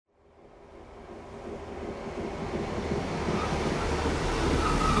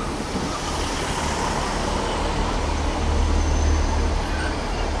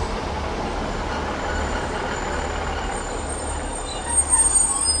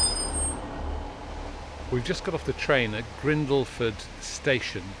We've just got off the train at Grindleford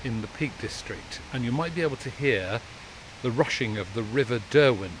Station in the Peak District, and you might be able to hear the rushing of the River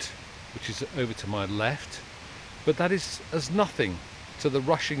Derwent, which is over to my left, but that is as nothing to the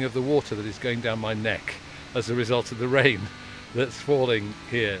rushing of the water that is going down my neck as a result of the rain that's falling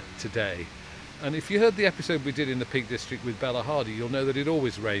here today. And if you heard the episode we did in the Peak District with Bella Hardy, you'll know that it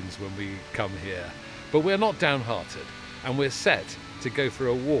always rains when we come here. But we're not downhearted, and we're set to go for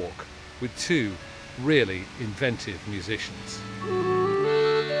a walk with two really inventive musicians.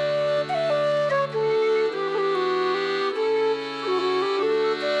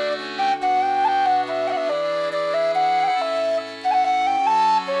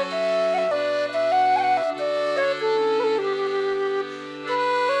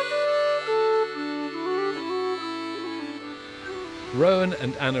 Rowan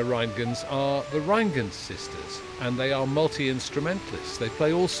and Anna Reingans are the Reingans sisters, and they are multi-instrumentalists. They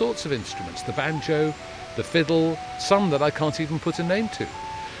play all sorts of instruments, the banjo, the fiddle, some that I can't even put a name to.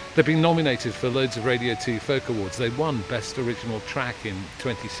 They've been nominated for loads of Radio 2 Folk Awards. They won Best Original Track in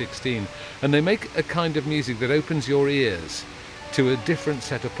 2016, and they make a kind of music that opens your ears to a different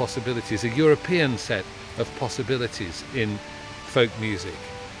set of possibilities, a European set of possibilities in folk music.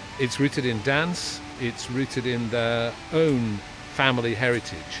 It's rooted in dance, it's rooted in their own family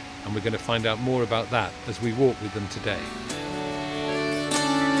heritage, and we're going to find out more about that as we walk with them today.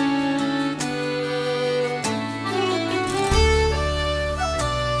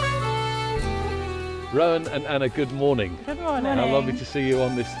 Rowan and Anna, good morning. Good morning. How lovely to see you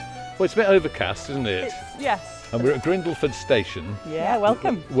on this. Well, it's a bit overcast, isn't it? Yes. And we're at Grindleford Station. Yeah,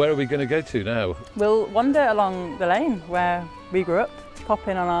 welcome. Where are we going to go to now? We'll wander along the lane where we grew up, pop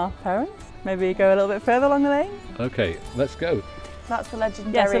in on our parents, maybe go a little bit further along the lane. Okay, let's go. That's the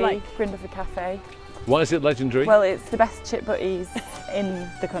legendary like Grindleford Cafe. Why is it legendary? Well, it's the best chip butties in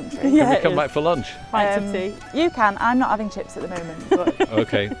the country. Can we come back for lunch? Pints of tea. You can. I'm not having chips at the moment, but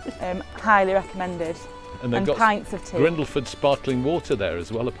Okay. highly recommended. And they've And got pints of tea. Grindleford sparkling water there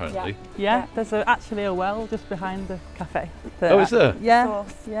as well, apparently. Yeah, there's actually a well just behind the cafe. Oh, is there? Yeah,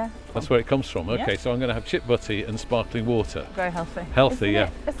 Sauce. yeah, That's where it comes from. Yeah. Okay, so I'm going to have chip butty and sparkling water. very healthy. Healthy,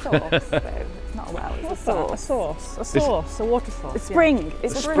 Isn't yeah. it a sauce, though? It's not a well, it's What's a that? sauce. A sauce, a water sauce. A spring.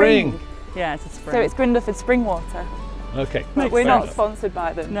 It's A a spring. Yeah, it's a spring. So it's Grindleford spring water. Okay. But we're fair not enough. sponsored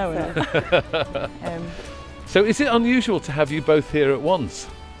by them. No, we're not. So is it unusual to have you both here at once?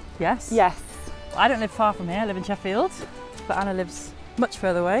 Yes. Yes. I don't live far from here. I live in Sheffield, but Anna lives much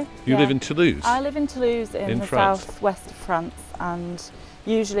further away. You Yeah. live in Toulouse? I live in Toulouse in the France. southwest of France, and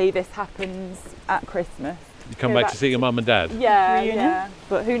usually this happens at Christmas. You come go back back to see your mum and dad? Yeah, Reunion? yeah.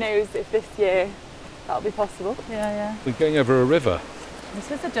 But who knows if this year that'll be possible. Yeah. We're going over a river.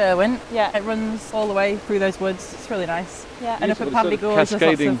 This is the Derwent. Yeah. It runs all the way through those woods. It's really nice. Yeah. And up Sort at of Pamby Gorge, there's lots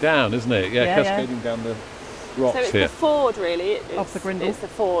cascading of- down, isn't it? Yeah, Yeah, cascading down the rocks So it's here. the ford, really. Of the Grindle. It's the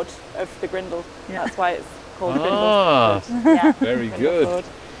ford of the Grindle. Yeah. That's why it's called Ah, Grindle. Yeah. very Grindle good. Ford.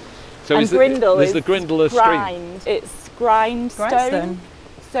 So And is Grindle there's is the Grindle stream? grind. It's grindstone. Grindstone.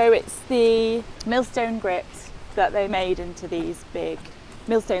 So it's the millstone grips that they made into these big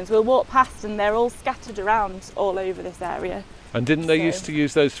millstones. We'll walk past and they're all scattered around all over this area. And didn't they So- used to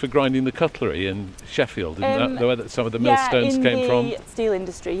use those for grinding the cutlery in Sheffield? Isn't that where some of the Yeah, millstones in came from? the steel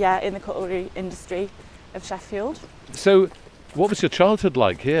industry, yeah, in the cutlery industry of Sheffield. So what was your childhood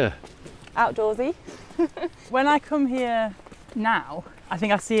like here? Outdoorsy. When I come here now, I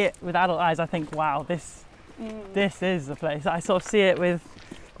think I see it with adult eyes. I think, wow, this is the place. I sort of see it with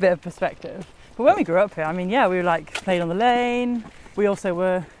a bit of perspective. But when we grew up here, I mean, yeah, we were like played on the lane. We also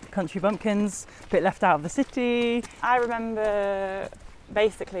were country bumpkins, a bit left out of the city. I remember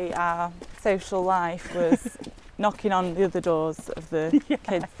basically our social life was knocking on the other doors of the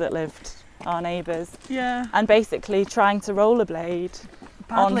kids that lived, our neighbours, Yeah. and basically trying to rollerblade.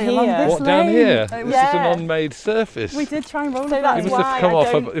 Badly On along here. this What, down lane. here? It This was- is an Yeah. unmade surface. We did try and roll So You that's must why have come I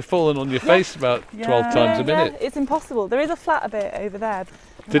off, don't- fallen on your face about 12 Yeah. times a minute. Yeah, it's impossible. There is a flat a bit over there.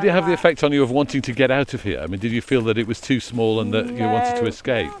 Did it have the Like effect on you of wanting to get out of here? I mean, did you feel that it was too small and that you wanted to No.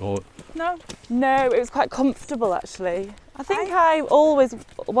 escape? Or No. No, it was quite comfortable actually. I think I always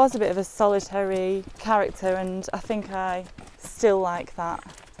was a bit of a solitary character, and I think I still like that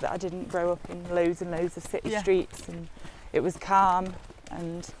I didn't grow up in loads and loads of city Yeah. streets, and it was calm.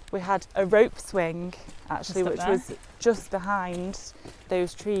 And we had a rope swing actually, Just which up there? was just behind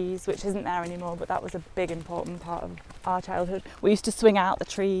those trees, which isn't there anymore, but that was a big important part of our childhood. We used to swing out the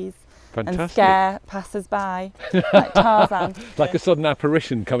trees and fantastic. scare passers-by like Tarzan. Like a sudden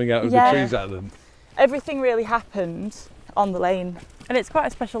apparition coming out of Yeah. the trees at them. Everything really happened on the lane. And it's quite a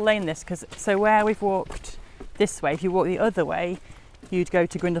special lane, this, because so where we've walked this way, if you walk the other way, you'd go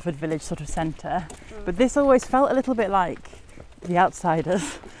to Grindleford Village sort of centre. But this always felt a little bit like the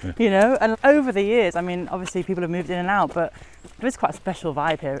outsiders, you know. And over the years, I mean, obviously people have moved in and out, but there is quite a special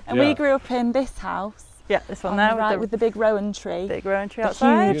vibe here. And we grew up in this house. Yeah, this one on there the right, with the big rowan tree. Big rowan tree The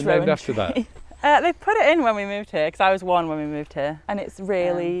outside. huge You're named rowan after tree. that. They put it in when we moved here, because I was 1 when we moved here. And it's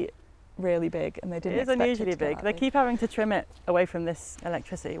really, really big, and they didn't It is expect unusually it to get big. that They keep having to trim it away from this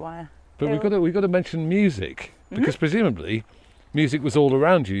electricity wire. But we've got to mention music, because presumably music was all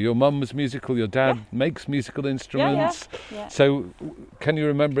around you. Your mum was musical, your dad makes musical instruments. Yeah. So can you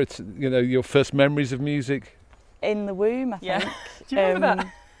remember your first memories of music? In the womb, I Yeah. think. Do you remember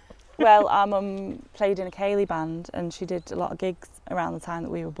that? Well, our mum played in a ceilidh band, and she did a lot of gigs around the time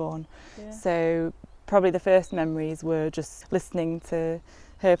that we were born. Yeah. So probably the first memories were just listening to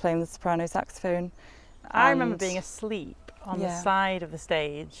her playing the soprano saxophone. I remember And- being asleep on the Yeah. side of the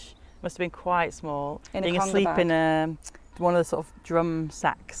stage. Must have been quite small. In a being conga asleep bag. in one of the sort of drum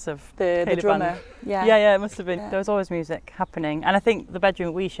sacks of The ceilidh drummer. band. Yeah. Yeah, it must have been. Yeah. There was always music happening. And I think the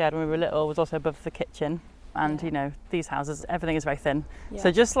bedroom we shared when we were little was also above the kitchen. And, Yeah. these houses, everything is very thin. Yeah. So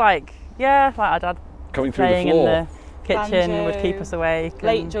just like our dad Coming through the playing in floor. the kitchen Banjo, would keep us awake.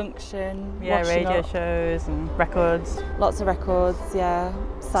 Late and, Junction. yeah, washing radio up, shows and records. Lots of records, yeah.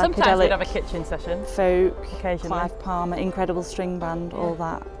 Sometimes Psychedelic, we'd have a kitchen session, folk, occasionally. Clive Palmer, incredible string band, all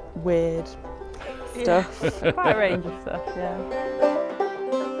that weird stuff. Quite a range of stuff, yeah.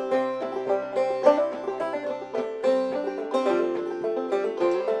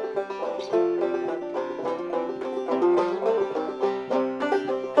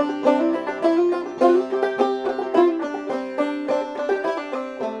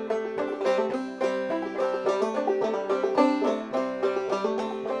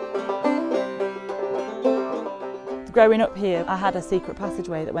 Growing up here, I had a secret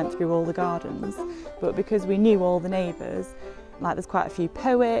passageway that went through all the gardens, but because we knew all the neighbours, like there's quite a few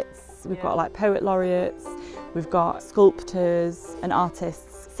poets, we've got like poet laureates, we've got sculptors and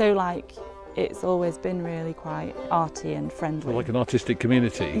artists, so like it's always been really quite arty and friendly. Like an artistic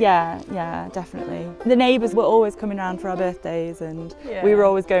community. Yeah, definitely. The neighbours were always coming round for our birthdays, and we were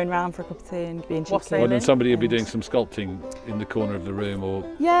always going round for a cup of tea and being cheeky. Wassailing. Well, then somebody would be And- doing some sculpting in the corner of the room, or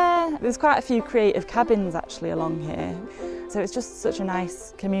Yeah, there's quite a few creative cabins actually along here. So it's just such a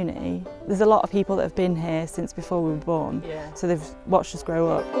nice community. There's a lot of people that have been here since before we were born, Yeah. so they've watched us grow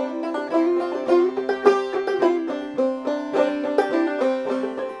up.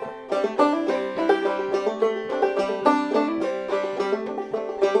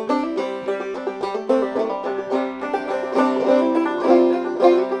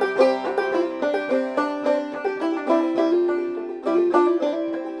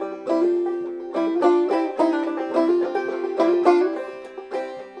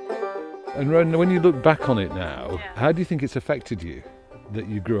 And Ronan, when you look back on it now, how do you think it's affected you that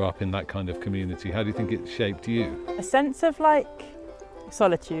you grew up in that kind of community? How do you think it shaped you? A sense of like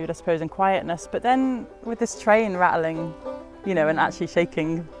solitude, I suppose, and quietness, but then with this train rattling, and actually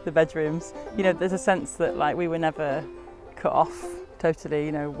shaking the bedrooms, there's a sense that like we were never cut off totally.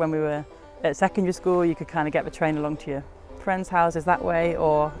 When we were at secondary school, you could kind of get the train along to your friends' houses that way,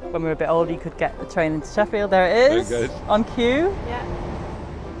 or when we were a bit older, you could get the train into Sheffield. There it is, Very good. on cue. Yeah.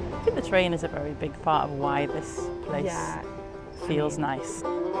 I think the train is a very big part of why this place feels nice.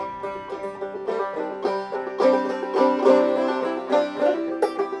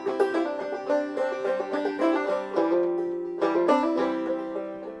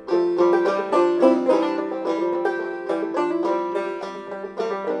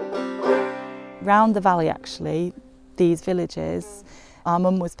 Round the valley actually, these villages, our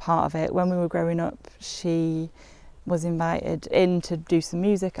mum was part of it. When we were growing up, she was invited in to do some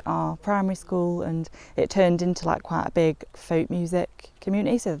music at our primary school, and it turned into like quite a big folk music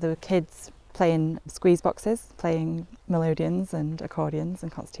community. So there were kids playing squeeze boxes, playing melodeons and accordions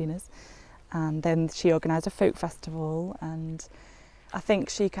and concertinas. And then she organised a folk festival, and I think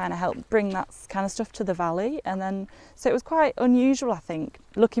she kind of helped bring that kind of stuff to the valley. And then, so it was quite unusual, I think,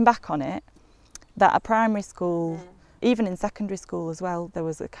 looking back on it, that at primary school, even in secondary school as well, there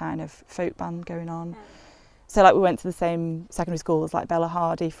was a kind of folk band going on. So like we went to the same secondary school as like Bella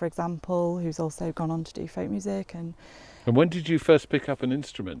Hardy, for example, who's also gone on to do folk music. And when did you first pick up an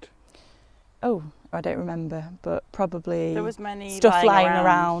instrument? oh, I don't remember, but probably There was many stuff lying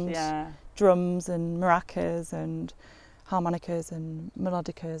around. Yeah. drums and maracas and harmonicas and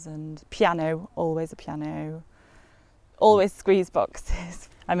melodicas and piano, always a piano, always squeeze boxes.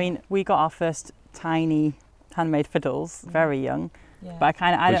 I mean, we got our first tiny handmade fiddles very young, Yeah. but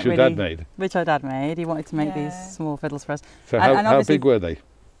I Which don't your really. dad made. Which our dad made. He wanted to make Yeah. these small fiddles for us. So And how obviously- big were they?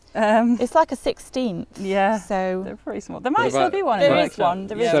 It's like a 16th. Yeah. So They're pretty small. There might still about- be one. there in is the one.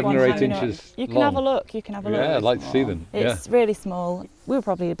 There is 7 one or 8 hanging up. inches You can long. have a look. You can have a look. Yeah, I'd like to see them. It's really small. We were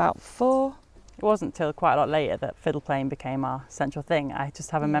probably about 4. It wasn't till quite a lot later that fiddle playing became our central thing. I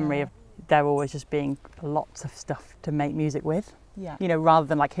just have a memory Yeah. of there always just being lots of stuff to make music with. Yeah. You know, rather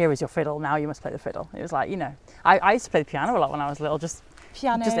than like, here is your fiddle, now you must play the fiddle. It was like, you know, I used to play the piano a lot when I was little, just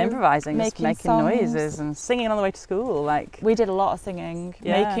Piano. improvising, just making songs. noises and singing on the way to school. Like, We did a lot of singing,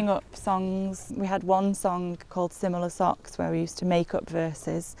 Yeah. making up songs. We had one song called Similar Socks where we used to make up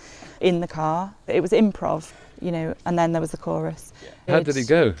verses in the car. It was improv, you know, and then there was the chorus. How did it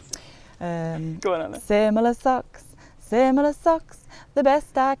go? go on, Anna. Similar socks, similar socks. The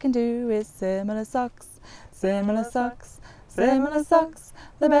best I can do is similar socks, similar socks, similar socks.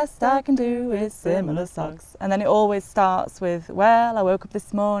 The best I can do is similar socks. And then it always starts with, well, I woke up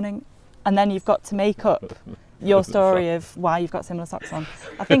this morning, and then you've got to make up your story of why you've got similar socks on.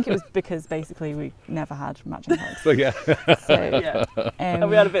 I think it was because basically we never had matching socks. So yeah, So Yeah. um, And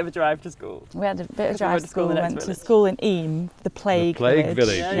we had a bit of a drive to school. we had a bit of Because we drive went to to school school. in We the next went to village. school in Eyam, the Plague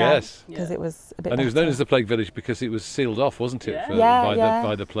Village. Yeah. Yes. because it was a bit And it was known better. as the Plague Village because it was sealed off, wasn't it, Yeah. for, Yeah, yeah.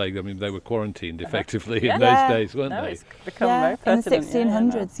 by the plague? I mean, they were quarantined effectively Yeah. in Yeah. those days, weren't No, they? it's become Yeah, very in the pertinent.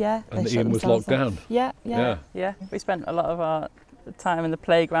 1600s, yeah. And they shut Eyam was themselves locked off. down. Yeah, yeah. Yeah, we spent a lot of our time in the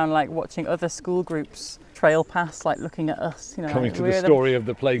playground, like watching other school groups trail past, like looking at us. You know, Coming like, to we're the story of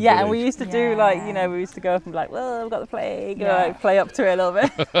the Plague Yeah, Village. and we used to do like, you Yeah. know, we used to go up and be like, well, we've got the plague, Yeah. or like, play up to it a little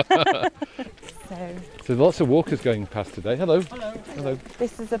bit. So So lots of walkers going past today. Hello. Hello.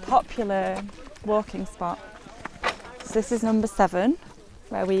 this is a popular walking spot. So this is number 7,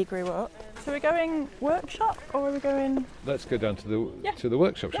 where we grew up. So we're going workshop, or are we going? Let's go down to Yeah. the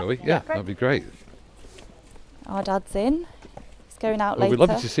workshop, shall we? Yeah, Yeah, great. that'd be great. Our dad's in. He's going out Well, later. we'd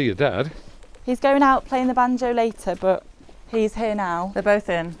love to see your dad. He's going out playing the banjo later, but he's here now. They're both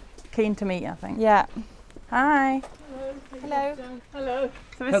in. Keen to meet, I think. Yeah. Hi. Hello. Hello.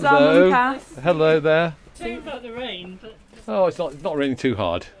 So this is Hello. our mum, Cass. Hello there. Sorry about the rain, but Oh, it's not raining too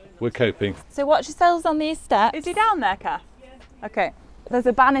hard. We're coping. So watch yourselves on these steps. Is he down there, Cass? Okay. There's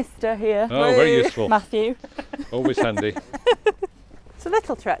a banister here. Oh, very useful. Matthew. Always handy. It's a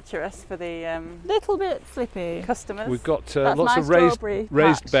little treacherous for the Little bit slippy. customers. We've got That's lots my of raised strawberry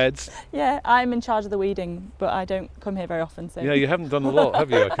patch. beds. Yeah, I'm in charge of the weeding, but I don't come here very often. So Yeah, you haven't done a lot,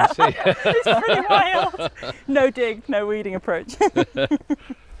 have you? I can see. It's pretty wild. No dig, no weeding approach.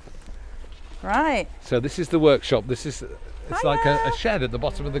 Right. So this is the workshop. This is it's like a shed at the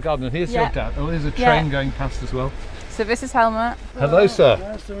bottom of the garden. And here's Yeah. your dad. Oh, there's a Yeah. train going past as well. So this is Helmut. Hello, sir.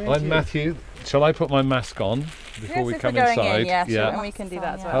 nice to meet I'm you. Matthew. Shall I put my mask on before Yes, we if come we're going inside? in, yeah, sure, and we can do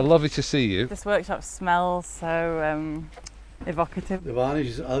that as Yeah. How well. lovely to see you. This workshop smells so evocative. The varnish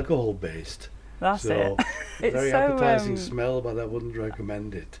is alcohol based, That's so it. It's very so appetizing smell, but I wouldn't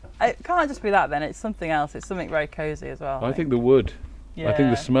recommend it. it can't just be that then. It's something else. It's something very cosy as well. I think the wood. Yeah. I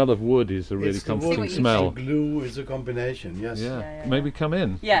think the smell of wood is a really It's the wood, constant it's smell. the glue, it's a combination. Yes. Yeah. Yeah. Maybe come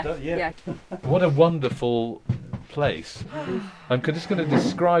in. Yeah. Yeah. What a wonderful place. I'm just going to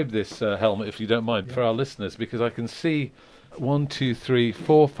describe this helmet, if you don't mind, for our listeners, because I can see 1, 2, 3,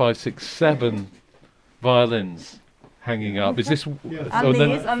 4, 5, 6, 7 violins hanging up. Is this? And oh, then-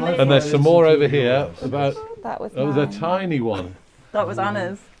 these, and and there's some more over here. About that was oh, mine. the tiny one. That was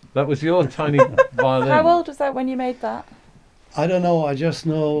Anna's. That was your tiny violin. How old was that when you made that? I don't know. I just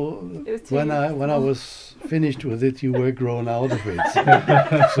know It was too when I was finished with it, you were grown out of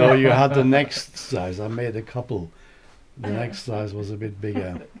it. So you had the next size. I made a couple. The next size was a bit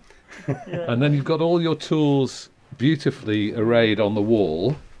bigger. And then you've got all your tools beautifully arrayed on the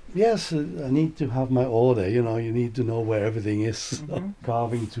wall. Yes, I need to have my order. You know, you need to know where everything is.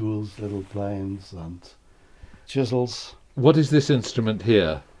 Carving tools, little planes, and chisels. What is this instrument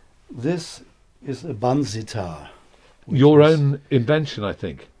here? This is a bansitar. which Your is- own invention, I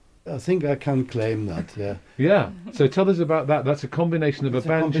think. I think I can claim that. Yeah. Yeah. So tell us about that. That's a combination of It's a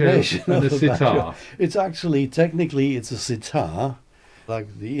a banjo combination and a of a sitar. banjo. It's actually, technically, it's a sitar,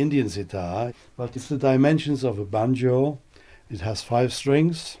 like the Indian sitar, but it's the dimensions of a banjo. It has 5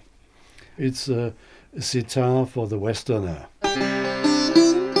 strings. It's a sitar for the Westerner.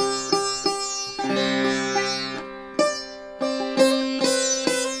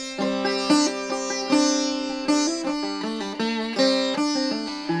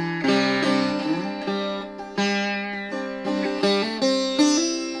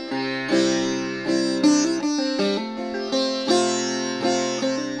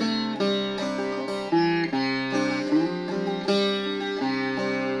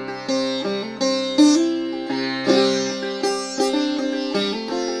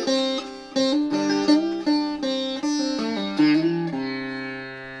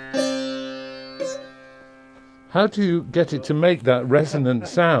 How do you get it to make that resonant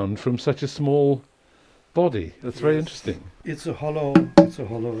sound from such a small body? That's very interesting. It's a hollow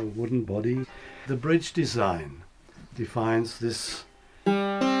wooden body. The bridge design defines this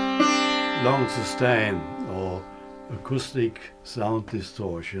long sustain or acoustic sound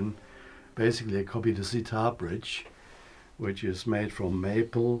distortion, basically a copy of the sitar bridge, which is made from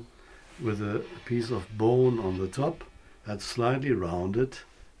maple with a piece of bone on the top that's slightly rounded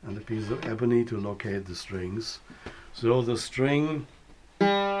and a piece of ebony to locate the strings. So the string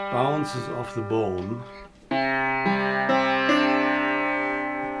bounces off the bone. So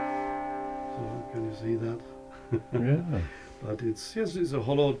can you see that? Yeah. But it's a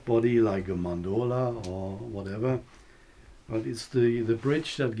hollowed body like a mandola or whatever. But it's the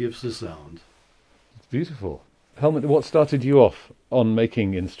bridge that gives the sound. It's beautiful. Helmut, what started you off on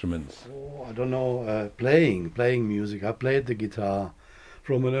making instruments? Oh, I don't know, playing music. I played the guitar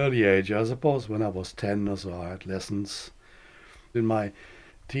from an early age. I suppose when I was 10 or so I had lessons. In my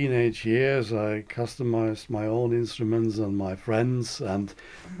teenage years I customized my own instruments and my friends, and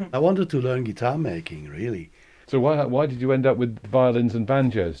I wanted to learn guitar making, really. So why did you end up with violins and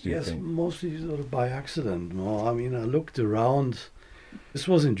banjos, do you Yes, think? mostly sort of by accident. No, I mean, I looked around. This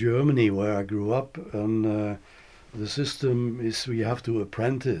was in Germany where I grew up, and the system is we have to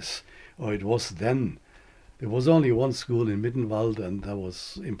apprentice, or it was then. There was only one school in Mittenwald, and that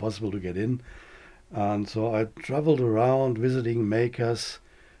was impossible to get in. And so I traveled around visiting makers,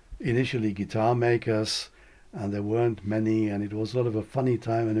 initially guitar makers, and there weren't many, and it was sort of a funny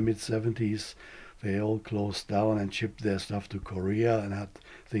time in the mid-70s. They all closed down and shipped their stuff to Korea and had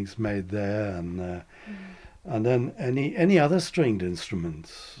things made there, and then any other stringed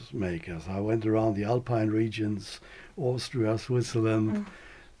instruments makers. I went around the Alpine regions, Austria, Switzerland,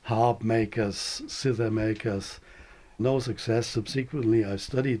 harp makers, zither makers. No success. Subsequently, I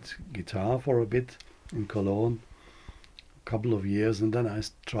studied guitar for a bit in Cologne, a couple of years, and then I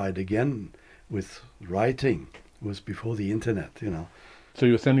tried again with writing. It was before the internet, you know. So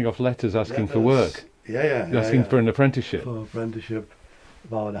you were sending off letters asking for work? Yeah. Asking for an apprenticeship? For apprenticeship.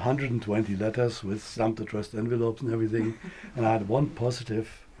 About 120 letters with stamped addressed envelopes and everything. And I had one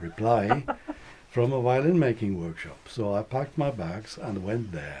positive reply from a violin making workshop. So I packed my bags and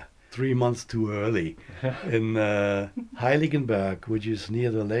went there 3 months too early in Heiligenberg, which is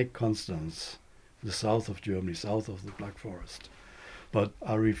near the Lake Constance, the south of Germany, south of the Black Forest. But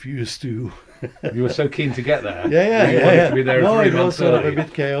I refused to. You were so keen to get there. Yeah. You wanted to be there No, 3 it was months sort of a early.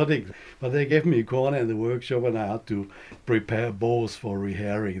 bit chaotic. But they gave me a corner in the workshop and I had to prepare bows for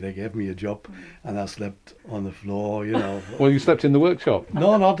rehairing. They gave me a job and I slept on the floor, you know. Well, you slept in the workshop.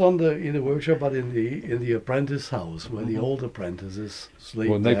 No, not in the workshop, but in the apprentice house where the old apprentices sleep.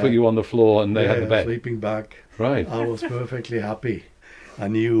 Well, they there. put you on the floor and they had the bed. Sleeping back. Right. I was perfectly happy. I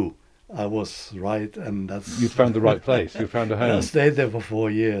knew I was right, and that's. You found the right place. You found a I home. stayed there for 4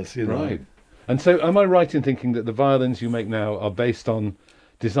 years, you know. Right. And so am I right in thinking that the violins you make now are based on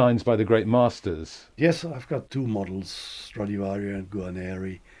designs by the great masters? Yes, I've got 2 models, Stradivari and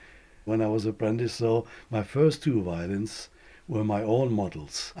Guarneri. When I was apprentice, so my first 2 violins were my own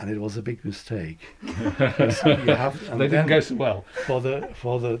models, and it was a big mistake. They didn't go so well.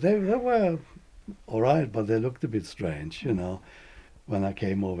 They were all right, but they looked a bit strange, you know. When I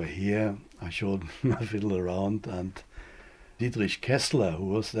came over here, I showed my fiddle around, and Dietrich Kessler, who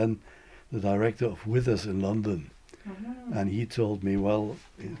was then the director of Withers in London, and he told me, well,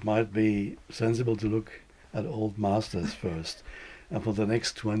 it might be sensible to look at old masters first. And for the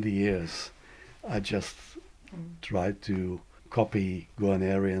next 20 years, I just tried to copy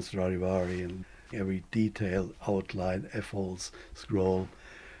Guarneri and Stradivari and every detail, outline, F-holes, scroll.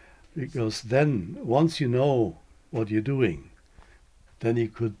 Because then, once you know what you're doing, then you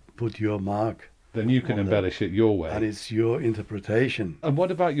could put your mark. Then you can embellish it your way. And it's your interpretation. And what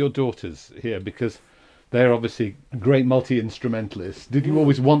about your daughters here? Because they're obviously great multi-instrumentalists. Did you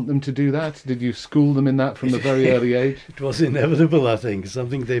always want them to do that? Did you school them in that from a very early age? It was inevitable, I think.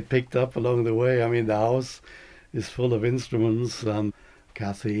 Something they picked up along the way. I mean, the house is full of instruments, and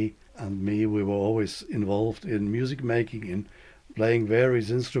Kathy and me, we were always involved in music making, in playing various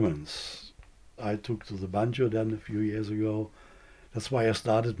instruments. I took to the banjo then a few years ago. That's why I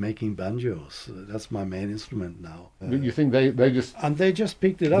started making banjos. That's my main instrument now. You think they just... And they just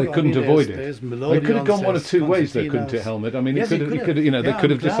picked it up. They couldn't avoid it. There's They could have gone one of 2 ways, though, couldn't it, concertinas. Helmut? I mean, Yes, they it could have, you know, they yeah, could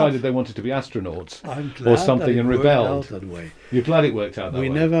have I'm glad. decided they wanted to be astronauts I'm or glad something that it and worked rebelled. out that way. You're glad it worked out that We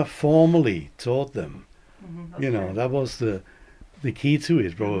way. never formally taught them. You know, that was the key to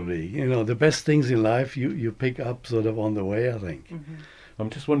it, probably. You know, the best things in life you pick up sort of on the way, I think. I'm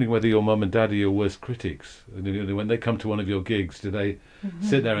just wondering whether your mum and dad are your worst critics. When they come to one of your gigs, do they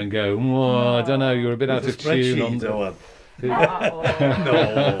sit there and go, "Oh, I don't know, you're a bit out of tune on or what?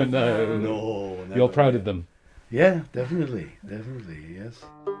 No, No. You're never. proud of them. Yeah, definitely, yes.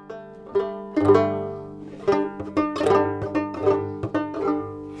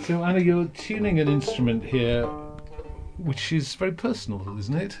 So Anna, you're tuning an instrument here, which is very personal,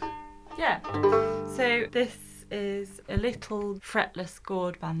 isn't it? Yeah. So this is a little fretless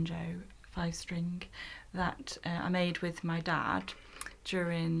gourd banjo, 5-string, that I made with my dad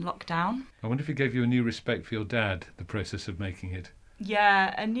during lockdown. I wonder if it gave you a new respect for your dad, the process of making it.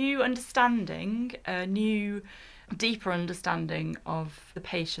 Yeah, a new understanding, a new, deeper understanding of the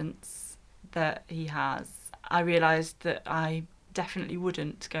patience that he has. I realised that I definitely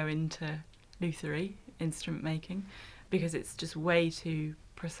wouldn't go into lutherie, instrument making, because it's just way too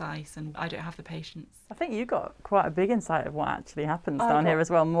precise and I don't have the patience. I think you got quite a big insight of what actually happens I down got- here as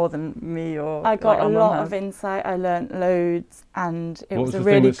well, more than me or I got like a our mum lot has. of insight, I learnt loads, and it What was was a the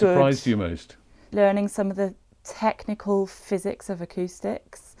really thing that good surprised you most? learning some of the technical physics of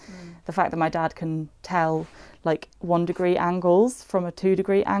acoustics. The fact that my dad can tell like 1 degree angles from a 2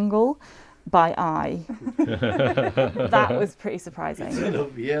 degree angle by eye. That was pretty surprising.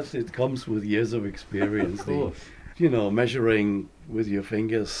 Yes, it comes with years of experience. Of course. Measuring with your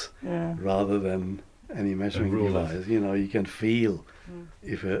fingers Yeah. rather than any measuring rulers. device. You can feel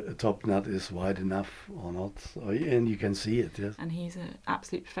if a top nut is wide enough or not, and you can see it. Yes. And he's an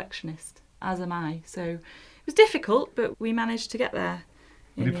absolute perfectionist, as am I. So it was difficult, but we managed to get there.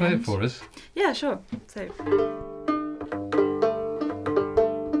 Will in you the play it end. for us? Yeah, sure. So.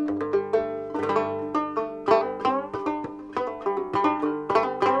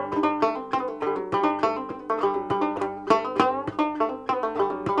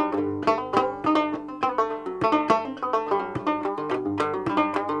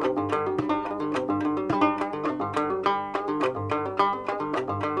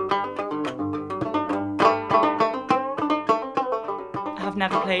 I've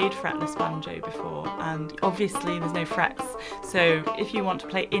never played fretless banjo before, and obviously there's no frets, so if you want to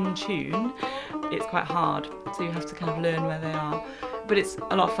play in tune it's quite hard, so you have to kind of learn where they are. But it's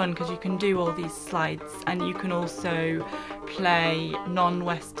a lot of fun because you can do all these slides and you can also play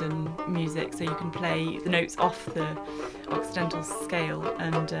non-Western music, so you can play the notes off the Occidental scale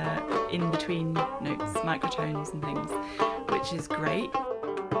and in between notes, microtones and things, which is great.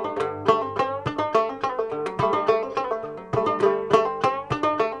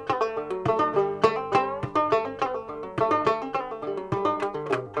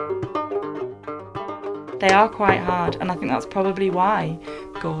 They are quite hard, and I think that's probably why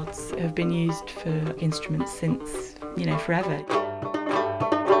gourds have been used for instruments since, forever.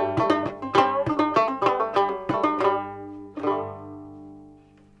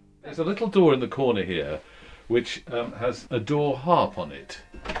 There's a little door in the corner here which has a door harp on it.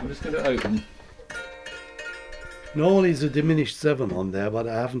 I'm just going to open. Normally it's a diminished 7 on there, but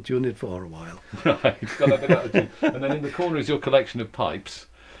I haven't tuned it for a while. Right, got that bit out of it. And then in the corner is your collection of pipes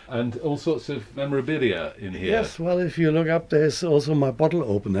and all sorts of memorabilia in here. Yes, well, if you look up, there's also my bottle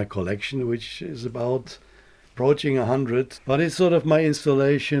opener collection, which is about approaching 100. But it's sort of my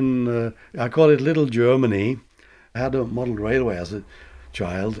installation. I call it Little Germany. I had a model railway as a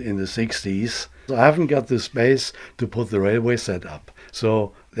child in the 60s. So I haven't got the space to put the railway set up.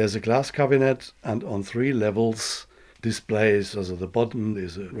 So there's a glass cabinet, and on 3 levels displays. So the bottom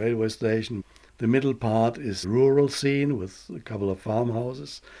is a railway station. The middle part is rural scene with a couple of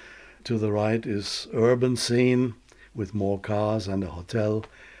farmhouses. To the right is urban scene with more cars and a hotel.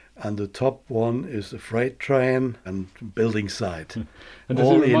 And the top one is a freight train and building site. And does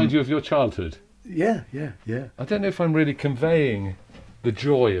All it remind in- you of your childhood? Yeah. I don't know if I'm really conveying the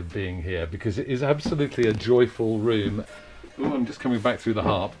joy of being here, because it is absolutely a joyful room. Oh, I'm just coming back through the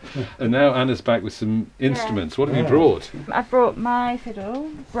harp. And now Anna's back with some instruments. What have you brought? I've brought my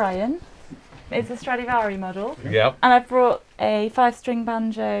fiddle, Brian. It's a Stradivari model. Yep. And I've brought a 5-string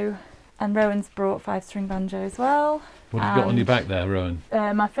banjo, and Rowan's brought 5-string banjo as well. What have you got on your back there, Rowan?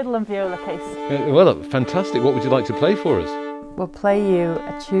 My fiddle and viola case. Well, fantastic. What would you like to play for us? We'll play you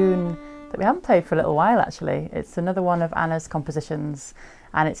a tune that we haven't played for a little while actually. It's another one of Anna's compositions,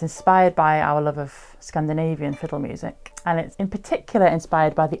 and it's inspired by our love of Scandinavian fiddle music, and it's in particular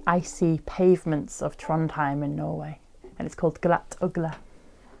inspired by the icy pavements of Trondheim in Norway, and it's called Glatt Ugla.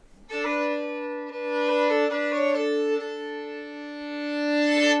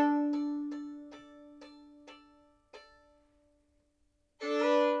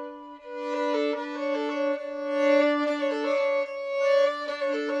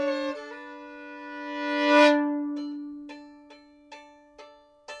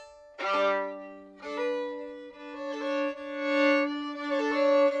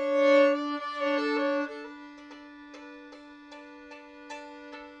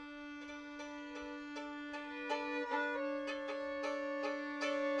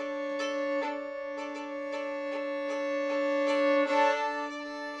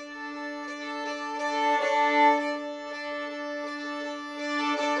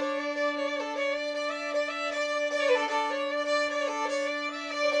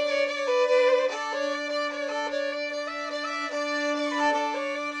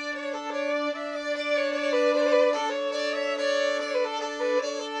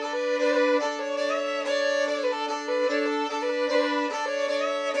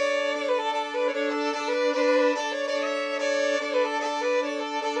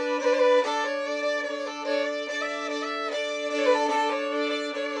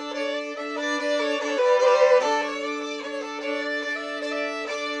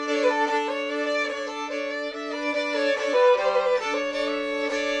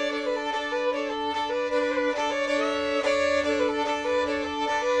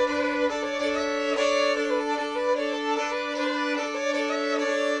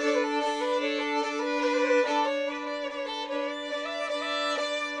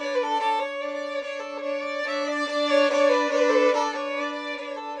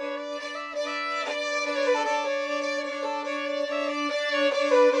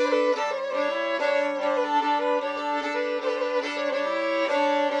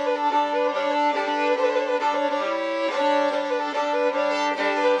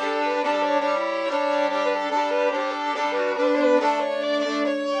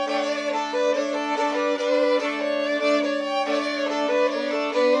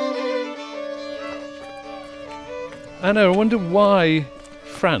 Anna, I wonder why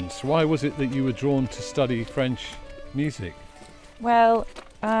France? Why was it that you were drawn to study French music? Well,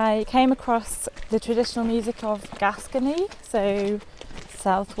 I came across the traditional music of Gascony, so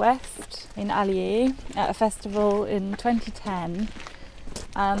southwest in Allier, at a festival in 2010,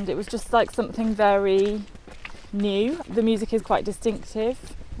 and it was just like something very new. The music is quite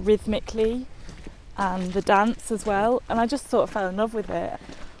distinctive, rhythmically, and the dance as well, and I just sort of fell in love with it.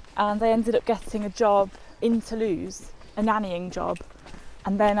 And I ended up getting a job in Toulouse, a nannying job,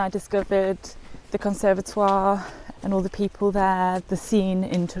 and then I discovered the conservatoire and all the people there, the scene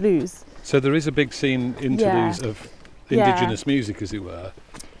in Toulouse. So there is a big scene in Toulouse of indigenous music, as it were.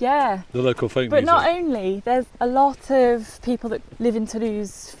 Yeah. The local folk But music. not only, there's a lot of people that live in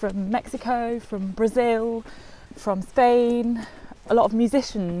Toulouse from Mexico, from Brazil, from Spain, a lot of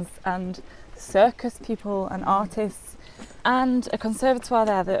musicians and circus people and artists, and a conservatoire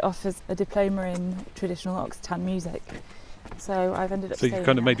there that offers a diploma in traditional Occitan music. So I've ended up So you staying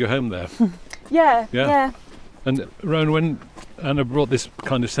kind of there. made your home there. Yeah. And Rowan, when Anna brought this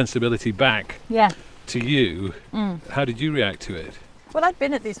kind of sensibility back Yeah. to you, Mm. how did you react to it? Well, I'd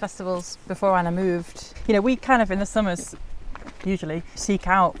been at these festivals before Anna moved. You know, we kind of in the summers usually seek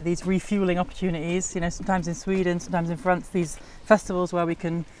out these refueling opportunities, you know, sometimes in Sweden, sometimes in France, these festivals where we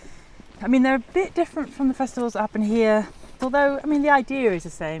can, I mean, they're a bit different from the festivals that happen here. Although, I mean, the idea is the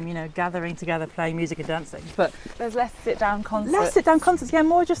same, you know, gathering together, playing music and dancing. But There's less sit-down concerts. less sit-down concerts, yeah,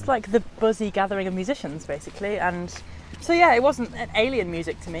 more just like the buzzy gathering of musicians, basically. And so, yeah, it wasn't an alien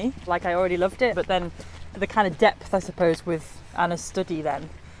music to me, like I already loved it. But then the kind of depth, I suppose, with Anna's study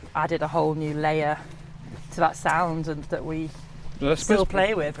then added a whole new layer to that sound and that we Well, I still suppose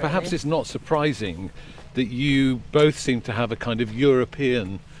play with, Perhaps really. it's not surprising that you both seem to have a kind of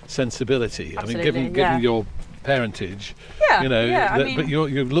European sensibility. I mean, Absolutely, given yeah. your parentage, Yeah, you know, yeah, I that- mean- but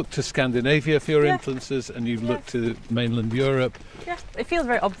you look to Scandinavia for your Yeah. influences, and you look to mainland Europe. Yeah, it feels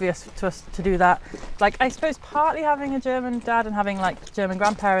very obvious to us to do that. Like, I suppose partly having a German dad and having like German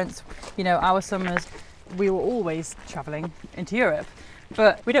grandparents, you know, our summers, we were always travelling into Europe.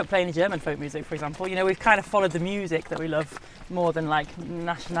 But we don't play any German folk music, for example. You know, we've kind of followed the music that we love more than like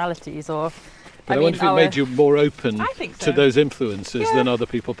nationalities or. But I wonder if it made you more open I think so. to those influences Yeah. than other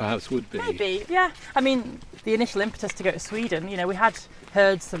people perhaps would be. Maybe, yeah. I mean, the initial impetus to go to Sweden, you know, we had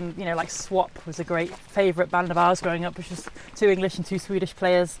heard some, you know, like Swap was a great favourite band of ours growing up, which was 2 English and 2 Swedish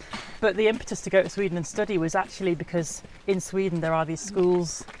players. But the impetus to go to Sweden and study was actually because in Sweden there are these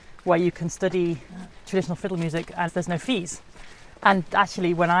schools where you can study traditional fiddle music and there's no fees. And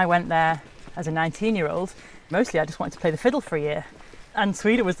actually, when I went there as a 19-year-old, mostly I just wanted to play the fiddle for a year. And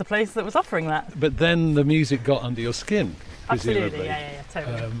Sweden was the place that was offering that. But then the music got under your skin, presumably. Absolutely, yeah,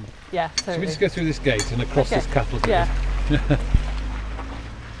 totally. Should Yeah, we totally. just go through this gate and across Okay. this cattle gate? Yeah.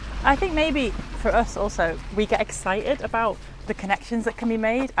 I think maybe for us also, we get excited about the connections that can be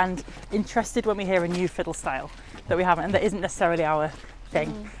made and interested when we hear a new fiddle style that we haven't and that isn't necessarily our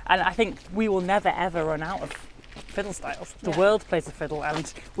thing. And I think we will never ever run out of fiddle styles. The Yeah. world plays the fiddle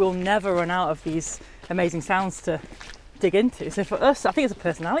and we'll never run out of these amazing sounds to dig into. So for us, I think it's a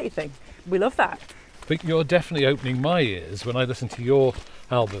personality thing. We love that. But you're definitely opening my ears when I listen to your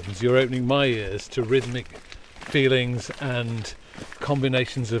albums. You're opening my ears to rhythmic feelings and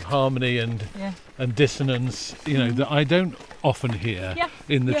combinations of harmony and Yeah. dissonance, you know, that I don't often hear Yeah,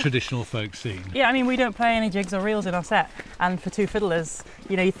 in the yeah. traditional folk scene. Yeah, I mean, we don't play any jigs or reels in our set. And for 2 fiddlers,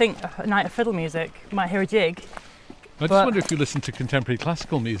 you know, you think a night of fiddle music, you might hear a jig. I just But- wonder if you listen to contemporary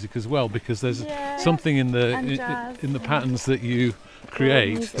classical music as well, because there's Yeah, something in the and jazz in the and patterns that you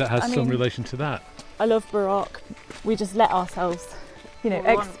create music. that has I some mean- relation to that. I love Baroque. We just let ourselves, you know, Well,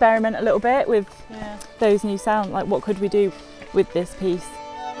 we want- experiment a little bit with Yeah. those new sounds. Like, what could we do with this piece?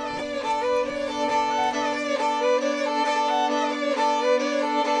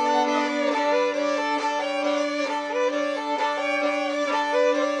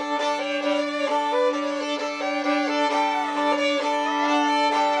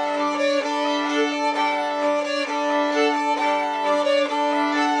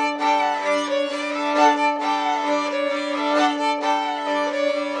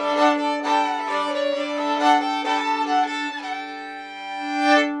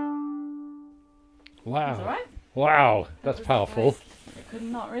 Wow. All right. Wow, that's powerful. I could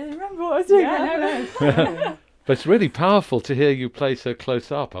not really remember what I was doing. No. But it's really powerful to hear you play so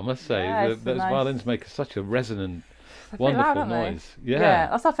close up, I must say. Yeah, it's Those nice. violins make such a resonant, They're pretty wonderful loud, aren't they? noise. Yeah,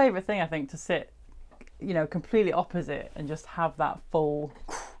 that's our favourite thing, I think, to sit, you know, completely opposite and just have that full,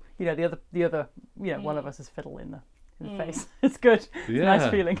 you know, the other, you know, one of us is fiddle in the face. It's good. It's a Yeah. nice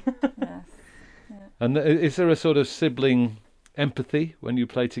feeling. Yes. And is there a sort of sibling empathy when you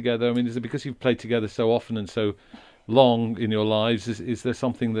play together? I mean, is it because you've played together so often and so long in your lives, is there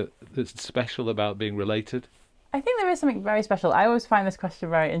something that's special about being related? I think there is something very special. I always find this question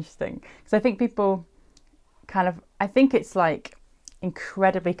very interesting because I think people I think it's like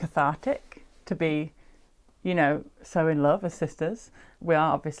incredibly cathartic to be, so in love as sisters. We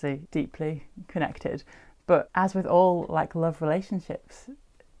are obviously deeply connected, but as with all like love relationships,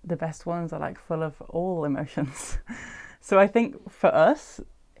 the best ones are like full of all emotions. So I think for us,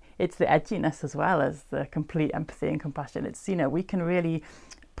 it's the edginess as well as the complete empathy and compassion. It's, we can really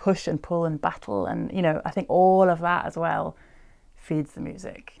push and pull and battle, and I think all of that as well feeds the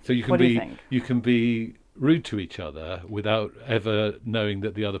music. So you can be rude to each other without ever knowing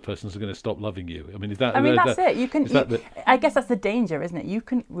that the other person's going to stop loving you. I mean, that's it. You can. I guess that's the danger, isn't it? You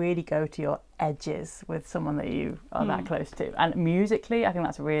can really go to your edges with someone that you are that close to, and musically, I think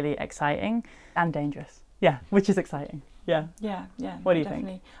that's really exciting and dangerous. Yeah, which is exciting. Yeah. Yeah. What do you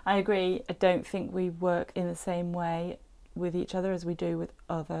definitely think? I agree. I don't think we work in the same way with each other as we do with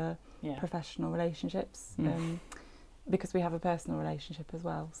other professional relationships, because we have a personal relationship as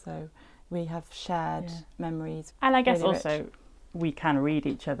well. So we have shared memories. And I guess really also rich. We can read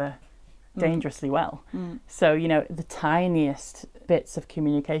each other dangerously well. So, the tiniest bits of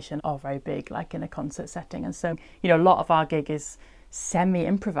communication are very big, like in a concert setting. And so, a lot of our gig is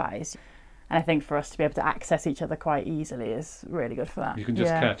semi-improvised. And I think for us to be able to access each other quite easily is really good for that. You can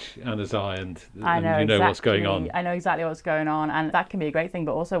just catch Anna's eye and exactly what's going on. I know exactly what's going on, and that can be a great thing.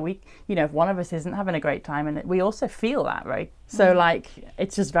 But also if one of us isn't having a great time, and we also feel that, right? So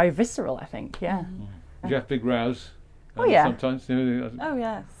it's just very visceral, I think. Yeah. Do you have big rows? Oh yeah. Sometimes. Oh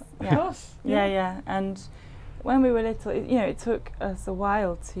yes. Of course. Yeah. And when we were little, it took us a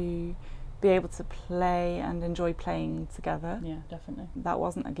while to be able to play and enjoy playing together. Yeah, definitely. That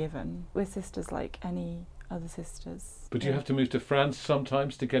wasn't a given. We're sisters like any other sisters. But do you have to move to France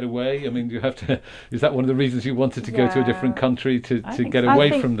sometimes to get away? I mean, do you have to? Is that one of the reasons you wanted to go to a different country to get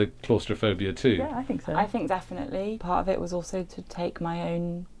away from the claustrophobia too? Yeah, I think so. I think definitely. Part of it was also to take my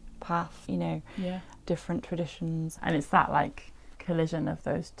own path, different traditions. And it's that like collision of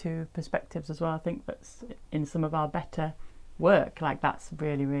those two perspectives as well. I think that's in some of our better work, like that's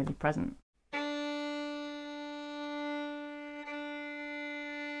really, really present.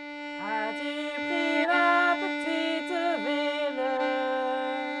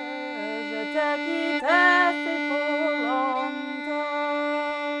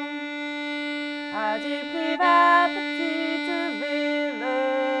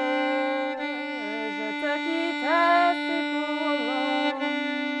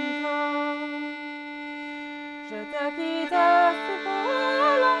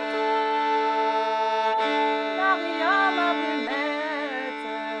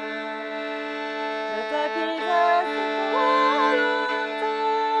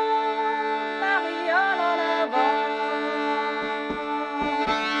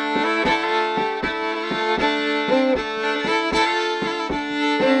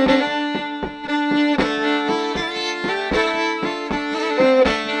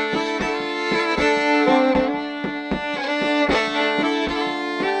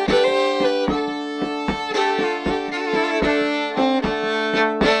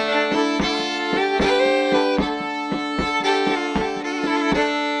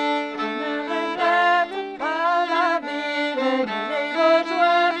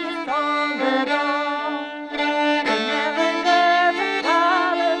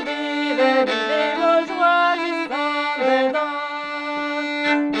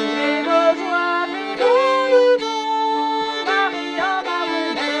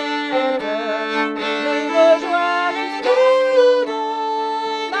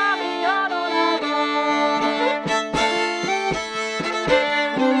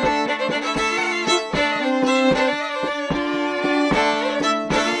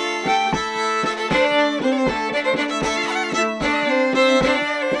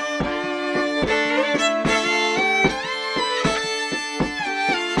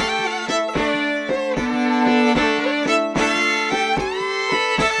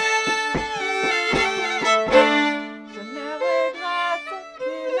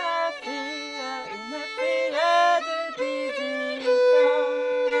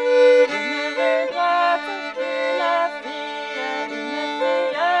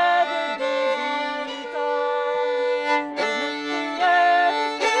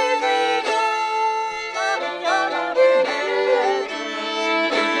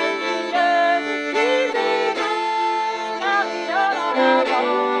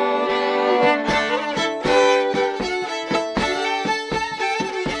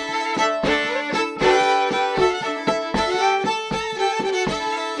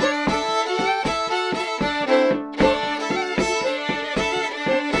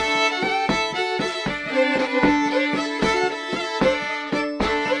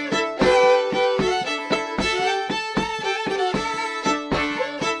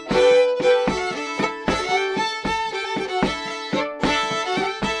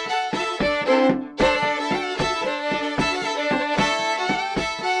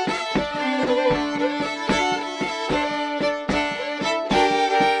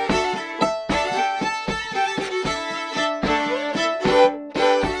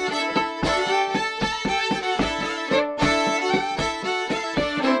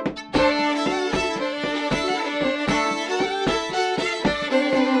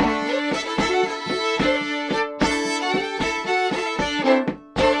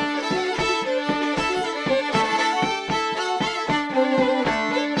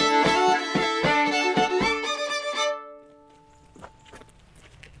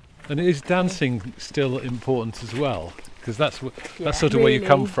 And is dancing still important as well? Because that's Yeah, sort of where you Really.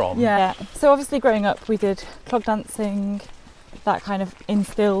 come from. Yeah. So obviously growing up we did clog dancing, that kind of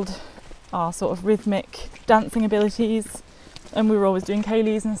instilled our sort of rhythmic dancing abilities, and we were always doing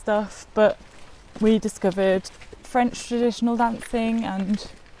Kayleys and stuff, but we discovered French traditional dancing and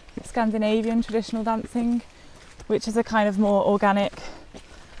Scandinavian traditional dancing, which is a kind of more organic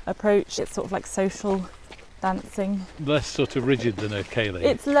approach. It's sort of like social dancing. Less sort of rigid than a Kaylee.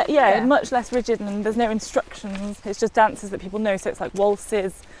 It's Yeah. much less rigid, and there's no instructions. It's just dances that people know. So it's like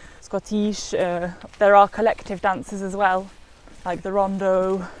waltzes, Scottish. There are collective dances as well, like the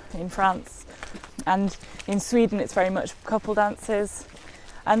rondo in France, and in Sweden it's very much couple dances.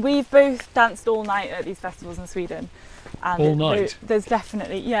 And we've both danced all night at these festivals in Sweden. And All night? There's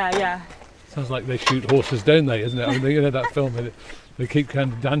definitely, yeah. Sounds like they shoot horses, don't they? Isn't it? I mean, you know that film. They keep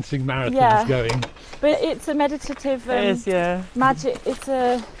kind of dancing marathons Yeah. going. But it's a meditative It is, yeah. magic. It's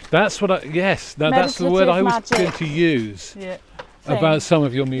a That's what that's the word I was Meditative going to use Yeah. thing. about some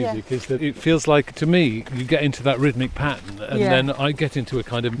of your music, is that it feels like, to me, you get into that rhythmic pattern and Yeah. then I get into a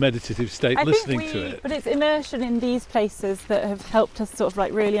kind of meditative state listening to it. But it's immersion in these places that have helped us sort of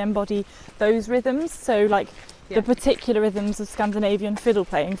like really embody those rhythms. So like the particular rhythms of Scandinavian fiddle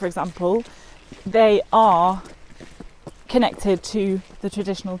playing, for example, they are connected to the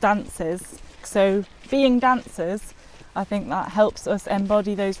traditional dances. So being dancers, I think that helps us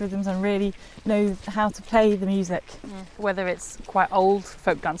embody those rhythms and really know how to play the music. Whether it's quite old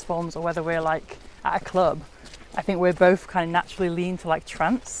folk dance forms or whether we're like at a club, I think we're both kind of naturally lean to like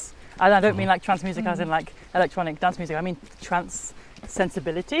trance. And I don't mean like trance music as in like electronic dance music, I mean trance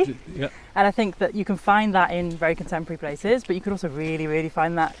sensibility. Yeah. And I think that you can find that in very contemporary places, but you could also really, really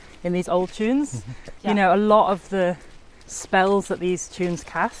find that in these old tunes. Yeah. You know, a lot of the spells that these tunes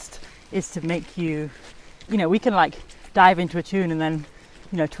cast is to make you, you know, we can like dive into a tune and then,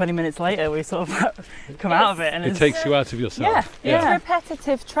 you know, 20 minutes later we sort of come out of it and It it's, takes you out of yourself. It's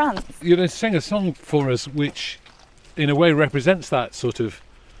repetitive trance. You're going to sing a song for us which, in a way, represents that sort of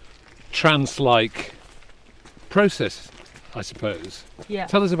trance-like process, I suppose. yeah.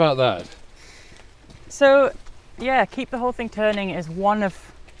 Tell us about that. So, yeah, Keep the Whole Thing Turning is one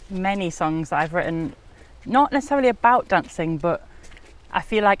of many songs that I've written, not necessarily about dancing, but I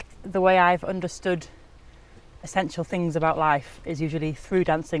feel like the way I've understood essential things about life is usually through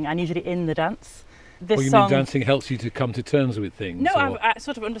dancing and usually in the dance. This Or you song, mean dancing helps you to come to terms with things? no, or- I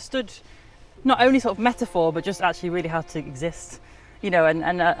sort of understood not only sort of metaphor, but just actually really how to exist, you know,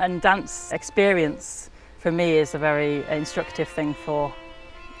 and dance experience for me is a very instructive thing for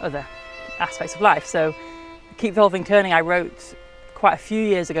other aspects of life. So Keep the Whole Thing Turning I wrote quite a few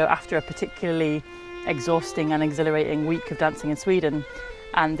years ago after a particularly exhausting and exhilarating week of dancing in Sweden,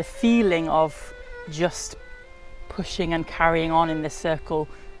 and the feeling of just pushing and carrying on in this circle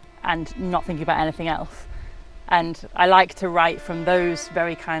and not thinking about anything else. And I like to write from those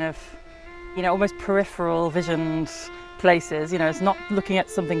very kind of, you know, almost peripheral visioned places. You know, it's not looking at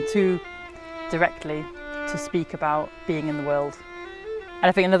something too directly to speak about being in the world. And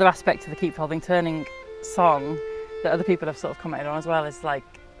I think another aspect of the Keep the Whole Thing Turning song that other people have sort of commented on as well is like,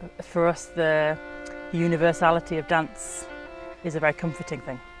 for us, the universality of dance is a very comforting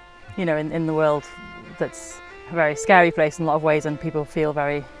thing. You know, in the world that's a very scary place in a lot of ways and people feel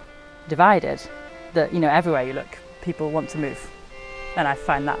very divided, that, you know, everywhere you look, people want to move. And I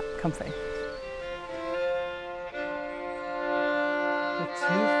find that comforting. With 2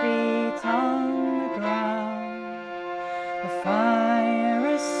 feet on the ground, the fire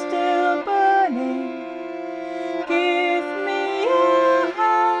is still burning. Give me your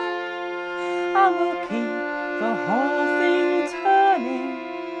hand, I will keep the whole thing turning.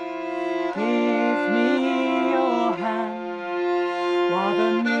 Give me your hand while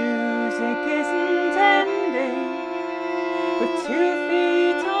the music isn't ending. With 2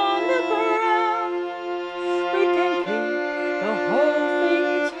 feet on the ground, we can keep the whole thing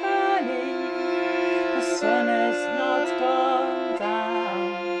turning. The sun has not gone down.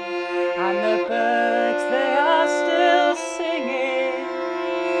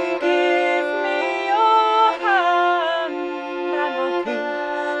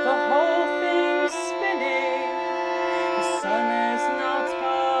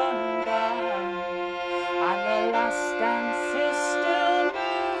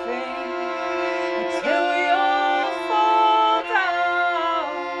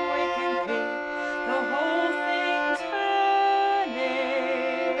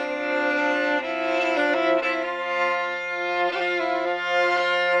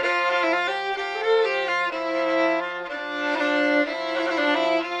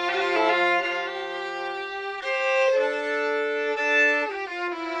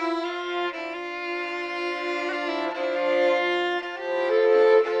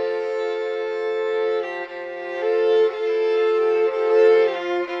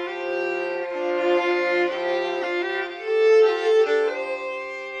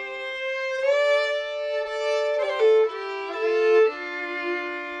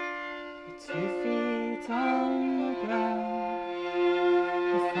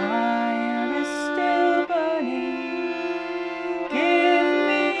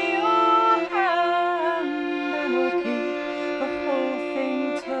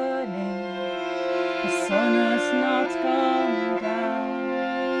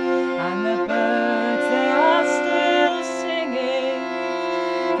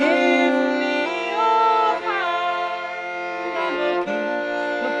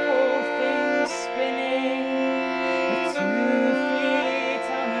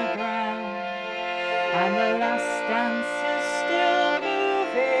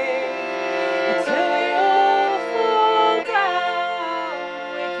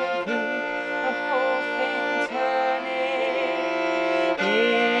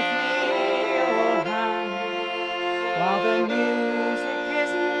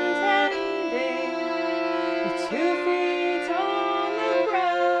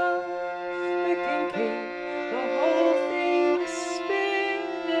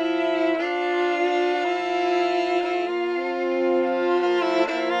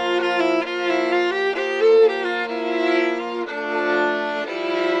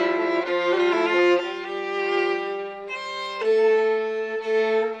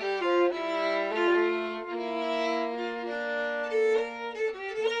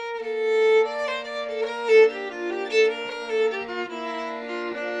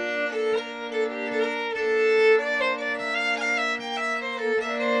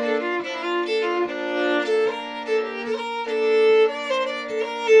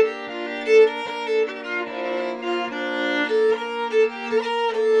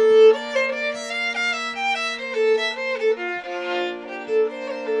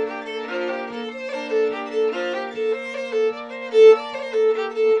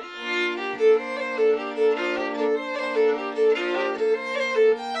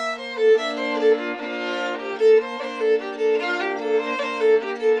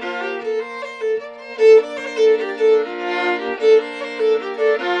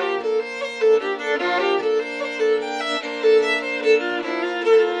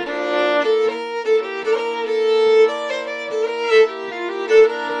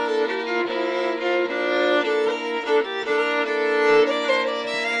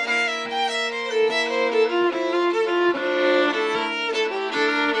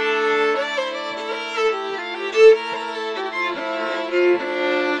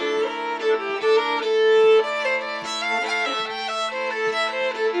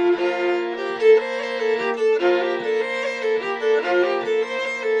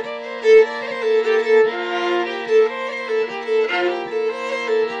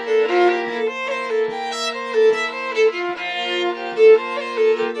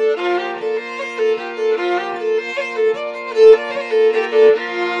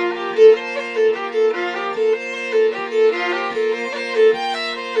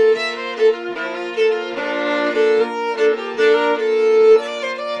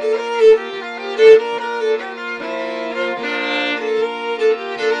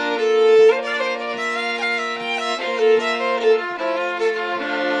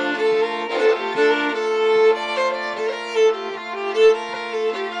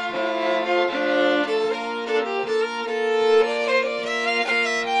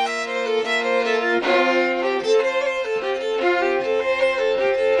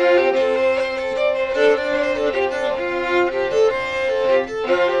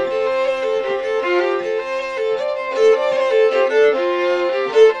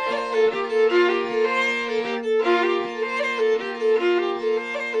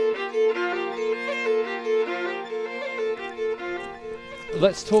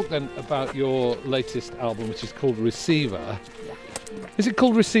 let's talk then about your latest album, which is called Receiver. Is it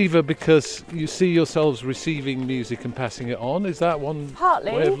called Receiver because you see yourselves receiving music and passing it on? Is that one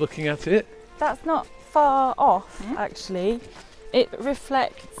Partly. way of looking at it? That's not far off, actually. It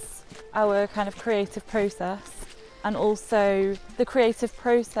reflects our kind of creative process, and also the creative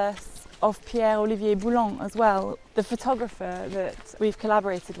process of Pierre-Olivier Boulan as well, the photographer that we've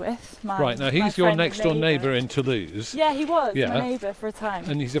collaborated with. Right, now he's your next door neighbour in Toulouse. Yeah, he was Yeah. my neighbour for a time.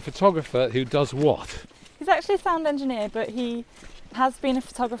 And he's a photographer who does what? He's actually a sound engineer, but he has been a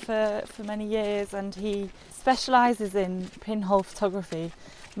photographer for many years, and he specialises in pinhole photography,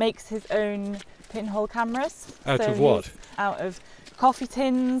 makes his own pinhole cameras. Out So of what? he's out of coffee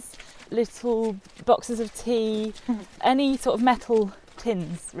tins, little boxes of tea, any sort of metal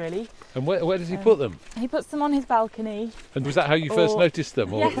tins really. And where does he put them? He puts them on his balcony. And was that how you first Or- noticed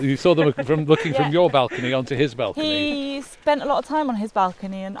them? Or Yes. you saw them from looking Yeah. from your balcony onto his balcony? He spent a lot of time on his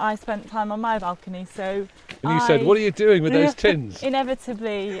balcony, and I spent time on my balcony, so And you said, what are you doing with those tins?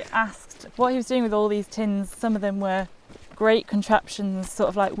 inevitably asked what he was doing with all these tins. Some of them were great contraptions, sort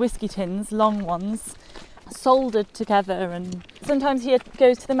of like whiskey tins, long ones, soldered together, and sometimes he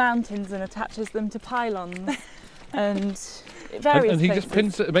goes to the mountains and attaches them to pylons and various And he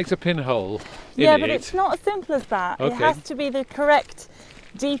places. just makes a pinhole in Yeah, it. but it's not as simple as that. It Okay. has to be the correct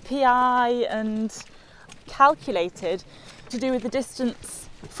DPI and calculated to do with the distance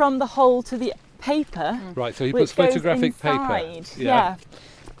from the hole to the paper. Right, so he which puts photographic goes inside. paper. Yeah.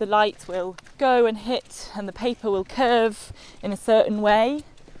 The light will go and hit, and the paper will curve in a certain way,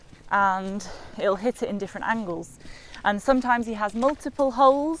 and it'll hit it in different angles. And sometimes he has multiple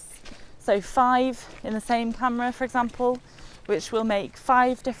holes, so 5 in the same camera, for example, which will make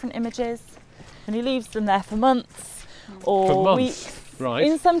 5 different images, and he leaves them there for months or For months, weeks. right.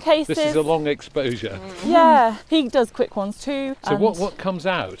 In some cases, This is a long exposure. yeah, he does quick ones too. So and what comes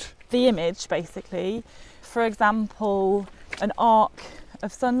out? the image basically, for example, an arc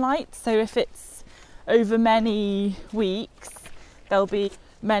of sunlight. So if it's over many weeks, there'll be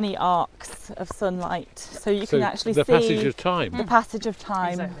many arcs of sunlight, so you can actually the see passage of time. the passage of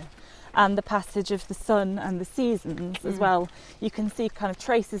time. Exactly. And the passage of the sun and the seasons as well. You can see kind of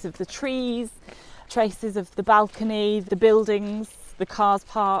traces of the trees, traces of the balcony, the buildings, the cars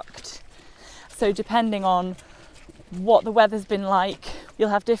parked. So depending on what the weather's been like, you'll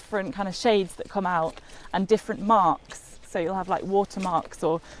have different kind of shades that come out and different marks. So you'll have like watermarks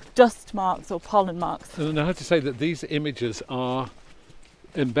or dust marks or pollen marks. And I have to say that these images are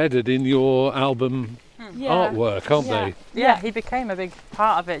embedded in your album artwork, aren't Yeah. they? Yeah, he became a big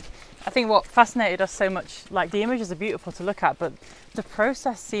part of it. I think what fascinated us so much, like the images are beautiful to look at, but the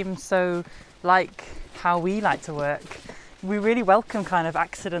process seems so like how we like to work. We really welcome kind of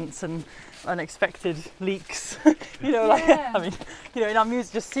accidents and unexpected leaks. You know, like Yeah. I mean, you know, in our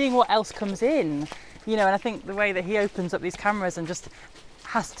music, just seeing what else comes in. You know, and I think the way that he opens up these cameras and just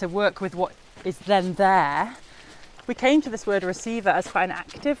has to work with what is then there. We came to this word receiver as quite an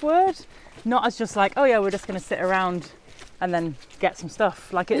active word, not as just like, oh yeah, we're just going to sit around and then get some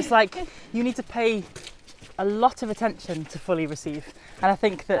stuff. Like it's like you need to pay a lot of attention to fully receive. And I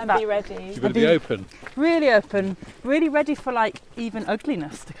think that And be ready. You've got to be open. really open, really ready for like even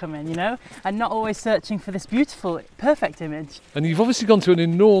ugliness to come in, you know, and not always searching for this beautiful, perfect image. And you've obviously gone to an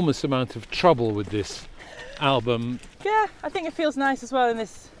enormous amount of trouble with this album. Yeah, I think it feels nice as well in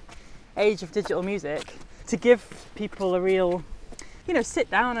this age of digital music to give people a real, you know, sit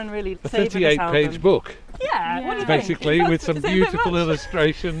down and really A savour this 38-page album. book, Yeah, what do you think? basically, with some Is it a bit beautiful much?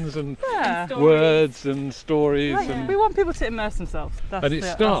 illustrations and Yeah. words and stories, Right, and we want people to immerse themselves. That's And it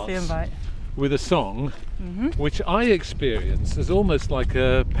that's starts the invite. with a song Mm-hmm. which I experience as almost like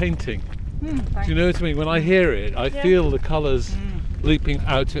a painting. Do Thanks. you know what I mean? When I hear it, I Yeah. feel the colours leaping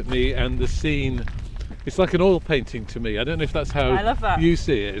out at me and the scene. It's like an oil painting to me. I don't know if that's how I love that. you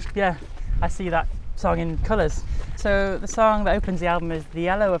see it. Yeah, I see that song in colours. So the song that opens the album is The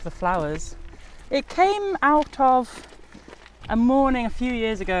Yellow of the Flowers. It came out of a morning a few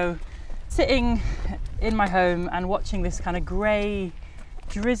years ago, sitting in my home and watching this kind of grey,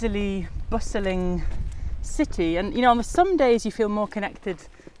 drizzly, bustling city. And you know, on some days you feel more connected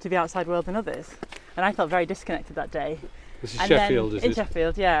to the outside world than others. And I felt very disconnected that day. This is And Sheffield, then, is in it?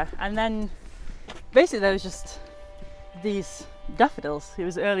 Sheffield, yeah. And then basically there was just these daffodils. It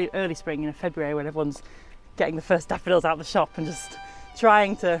was early spring, you know, February, when everyone's getting the first daffodils out of the shop and just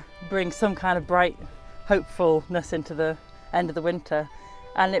trying to bring some kind of bright hopefulness into the end of the winter.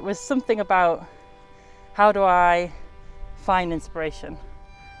 And it was something about how do I find inspiration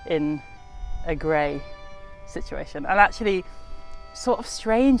in a grey situation. And actually, sort of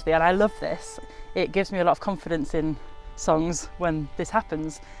strangely, and I love this, it gives me a lot of confidence in songs when this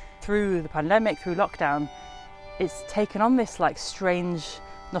happens. Through the pandemic, through lockdown, it's taken on this like strange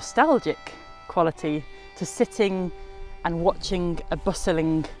nostalgic quality to sitting and watching a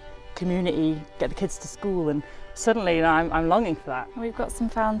bustling community get the kids to school, and suddenly, you know, I'm longing for that. We've got some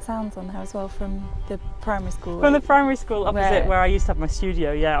found sounds on there as well from the primary school. From the primary school opposite where I used to have my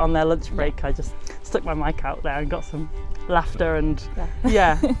studio, on their lunch break, I just stuck my mic out there and got some laughter and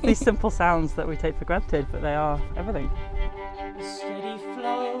these simple sounds that we take for granted, but they are everything. A steady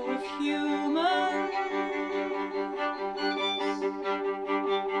flow of humans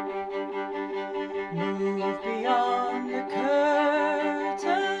move beyond the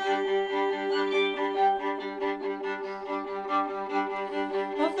curtain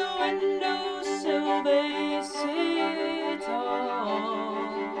of the windowsill they sit on.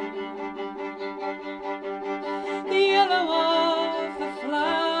 The yellow of the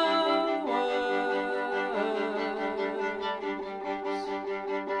flowers,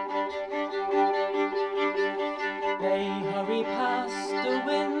 they hurry past the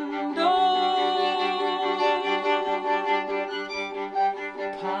window.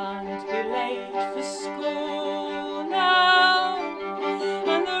 Can't be late for school now,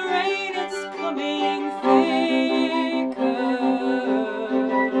 and the rain is coming thicker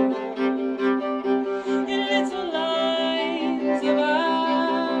in little lines of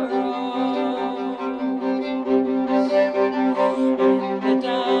arrows. In the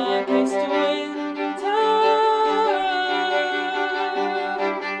darkest winter,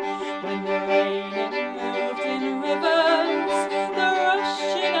 when the rain had moved in rivers, the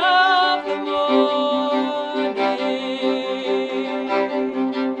rushing of the morning,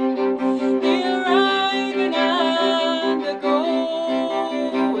 the arriving and the going.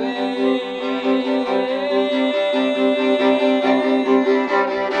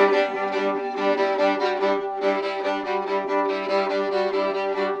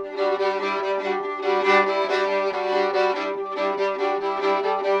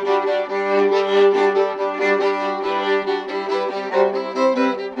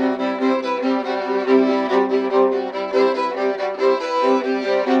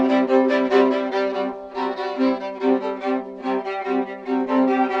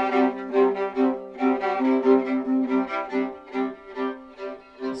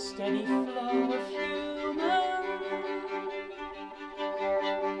 A steady flow of humans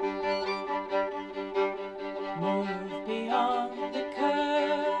move beyond the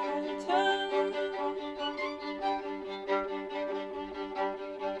curtain.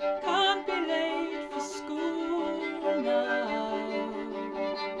 Can't be late for school now.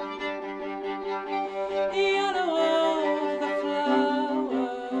 The yellow of the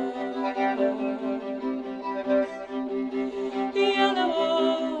flowers, the yellow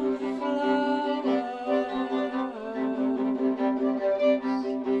of the flowers,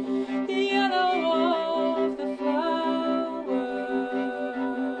 the yellow of the flowers.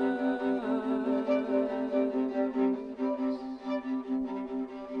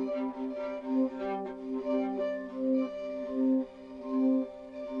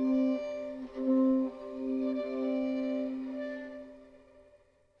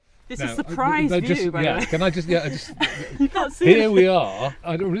 This is a surprise view, by the way. Can I just, You can't see here it. we are.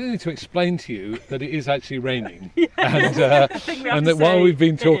 I really need to explain to you that it is actually raining, and think we have and to that while say we've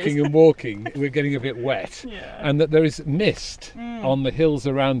been it talking is. and walking, we're getting a bit wet, Yeah. and that there is mist on the hills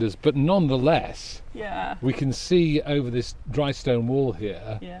around us, but nonetheless, Yeah. we can see over this dry stone wall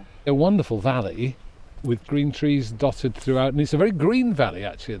here Yeah. a wonderful valley with green trees dotted throughout, and it's a very green valley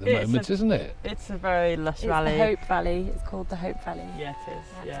actually at the It's moment, isn't it? It's a very lush It's valley. the Hope Valley. It's called the Hope Valley. Yeah, it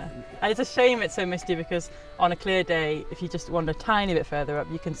is. Yeah. And it's a shame it's so misty because on a clear day, if you just wander a tiny bit further up,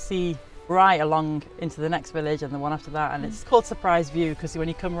 you can see right along into the next village and the one after that. And it's called Surprise View because when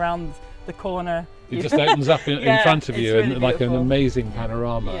you come around the corner, It just opens up in Yeah, front of it's you really and like an beautiful. amazing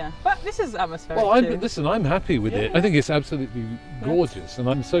panorama. Yeah, but this is atmospheric Well, too. listen, I'm happy with it. Yeah. I think it's absolutely gorgeous, and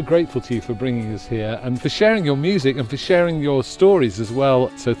I'm so grateful to you for bringing us here and for sharing your music and for sharing your stories as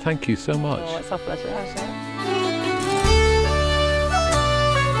well. So thank you so much. Oh, it's our pleasure.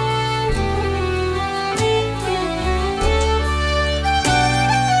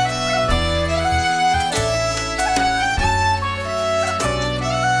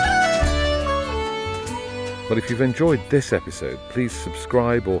 But if you've enjoyed this episode, please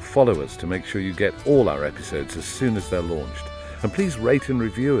subscribe or follow us to make sure you get all our episodes as soon as they're launched. And please rate and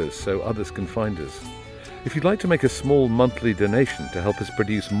review us so others can find us. If you'd like to make a small monthly donation to help us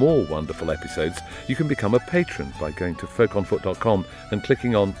produce more wonderful episodes, you can become a patron by going to folkonfoot.com and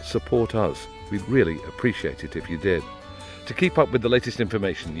clicking on Support Us. We'd really appreciate it if you did. To keep up with the latest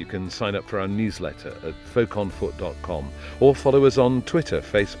information, you can sign up for our newsletter at folkonfoot.com or follow us on Twitter,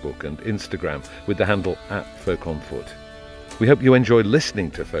 Facebook and Instagram with the handle @FolkOnFoot. We hope you enjoy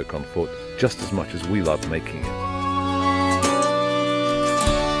listening to Folk on Foot just as much as we love making it.